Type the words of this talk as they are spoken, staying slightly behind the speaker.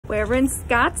We're in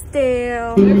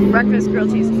Scottsdale. Breakfast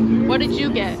grilled cheese. What did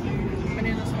you get?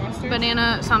 Banana foster.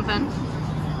 Banana something.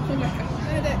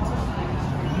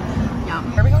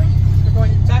 Yum. Where are we going? We're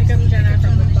going back up Jenna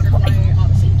from the Butterfly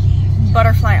Odyssey.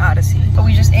 Butterfly Odyssey. But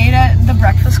we just ate at the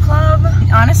Breakfast Club.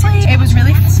 Honestly, it was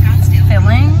really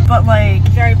filling, but like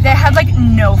they had like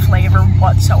no flavor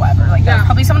whatsoever. Like that was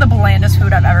probably some of the blandest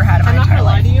food I've ever had in my entire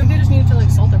life. I'm not gonna lie to you, they just needed to like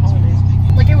salt their holidays.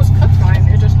 Like it was cooked fine,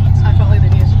 it just, I felt like they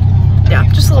needed yeah,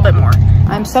 just a little bit more.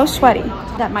 I'm so sweaty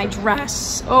that my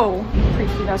dress, oh,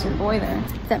 prepubescent boy there,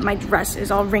 that my dress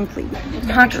is all wrinkly.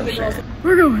 Honcho shit.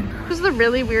 We're going. This is the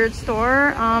really weird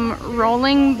store,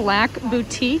 Rolling Black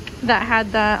Boutique that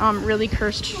had that really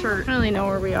cursed shirt. I don't really know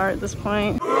where we are at this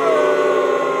point.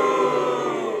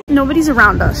 Nobody's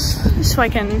around us, so I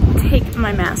can take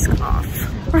my mask off.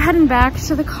 We're heading back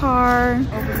to the car.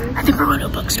 I think we're going to a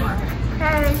bookstore.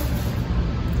 Hey.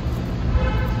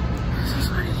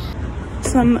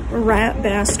 Some rat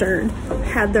bastard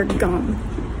had their gum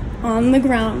on the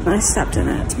ground. I stepped in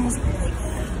it. It smells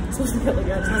really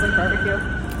good. It smells like barbecue.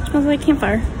 It smells like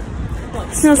campfire.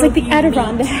 It smells like the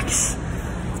Adirondacks.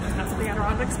 That's what the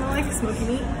Adirondacks smell like? Smoky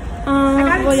meat?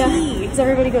 Well, yeah, because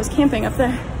everybody goes camping up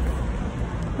there.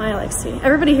 Maya likes tea.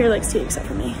 Everybody here likes tea except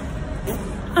for me.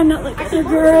 I'm not like other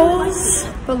girls.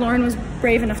 But Lauren was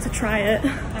brave enough to try it.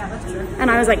 Yeah, that's true.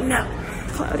 And I was like, no.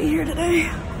 Cloudy here today.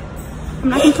 I'm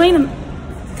not complaining.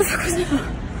 What the fuck was that?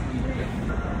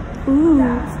 Ooh.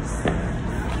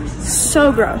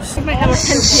 So gross.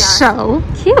 So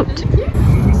cute.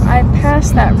 I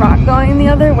passed that rock going the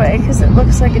other way because it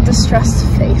looks like a distressed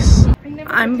face.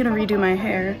 I'm gonna redo my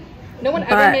hair. No one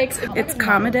ever makes it's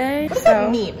comma day. What does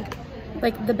that mean?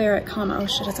 Like the Barrett comma. Oh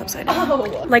shit, it's upside down.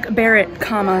 Oh. Like Barrett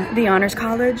comma, the honors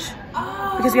college.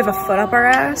 Oh. Because we have a foot up our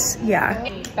ass. Yeah.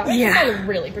 That sounds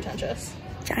really pretentious.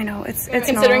 I know, it's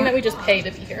considering not. that we just pay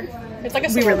to be here. It's like a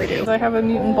we really do. I have a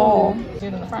mutant ball.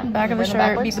 Dude in the front. Back of the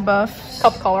shirt, beat the buff.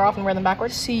 Cut the collar off and wear them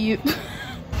backwards. See you.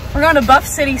 We're going to Buff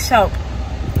City Soap.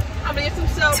 I'm gonna get some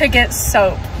soap. To get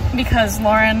soap because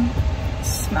Lauren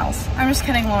smells. I'm just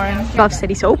kidding, Lauren. Buff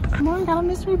City Soap. Lauren got a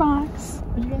mystery box.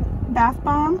 What'd you get? Bath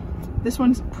bomb. This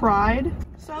one's Pride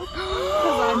soap.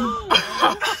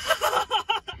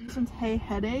 This one's Hey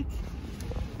Headache.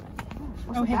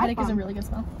 Oh, Hey Headache is a really good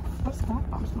smell. What's the bath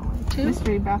bomb smell like?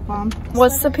 Mystery bath bomb.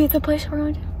 What's the pizza place we're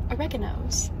going to?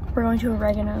 Oregano's. We're going to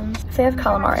Oregano's. If they have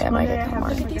calamari, I might get calamari.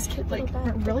 Look at these kids, like,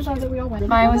 really glad that we all went.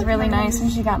 Maya was really nice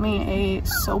and she got me a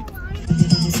soap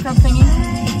scrub thingy.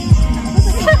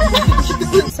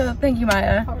 So thank you,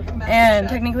 Maya. And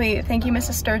technically, thank you,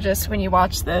 Mrs. Sturgis, when you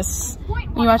watch this.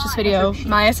 When you watch this video.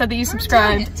 Maya said that you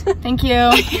subscribed. Thank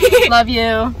you. Love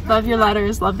you. Love your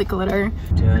letters. Love the glitter.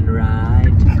 Turn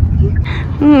right.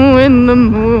 When the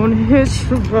moon hits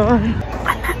the right.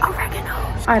 I'm at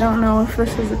Oregano's. I don't know if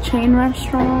this is a chain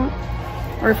restaurant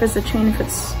or if it's a chain, if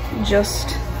it's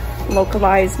just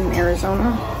localized in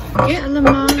Arizona. Get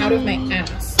out of my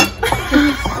ass.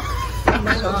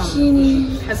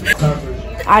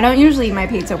 I don't usually eat my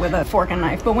pizza with a fork and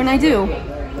knife, but when I do,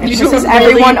 it pisses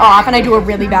everyone off and I do a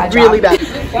really bad job. Really bad.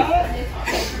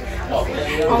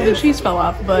 All the cheese fell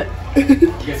off, but put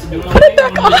it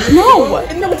back on. No,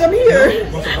 it's up here.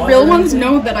 Real ones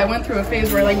know that I went through a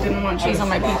phase where I like didn't want cheese on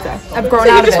my pizza. I've grown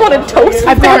out of it. You just wanted toast.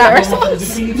 I've grown out of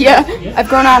it. Yeah, I've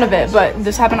grown out of it, but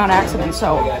this happened on accident,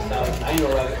 so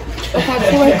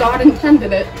that's the way God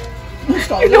intended it.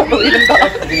 You don't believe in God.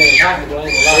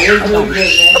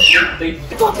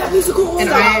 Fuck that musical. And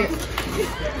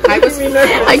I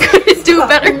couldn't do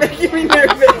better. You're making me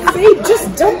nervous. Babe,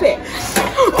 just dump it.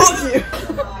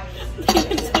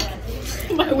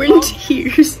 We're in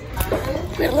tears.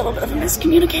 We had a little bit of a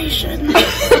miscommunication.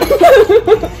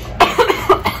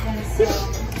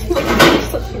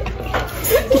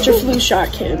 Get your flu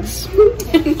shot, kids.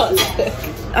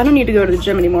 I don't need to go to the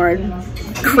gym anymore. I'm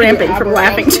cramping from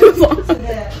laughing too long.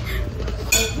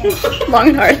 Long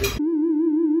and hard.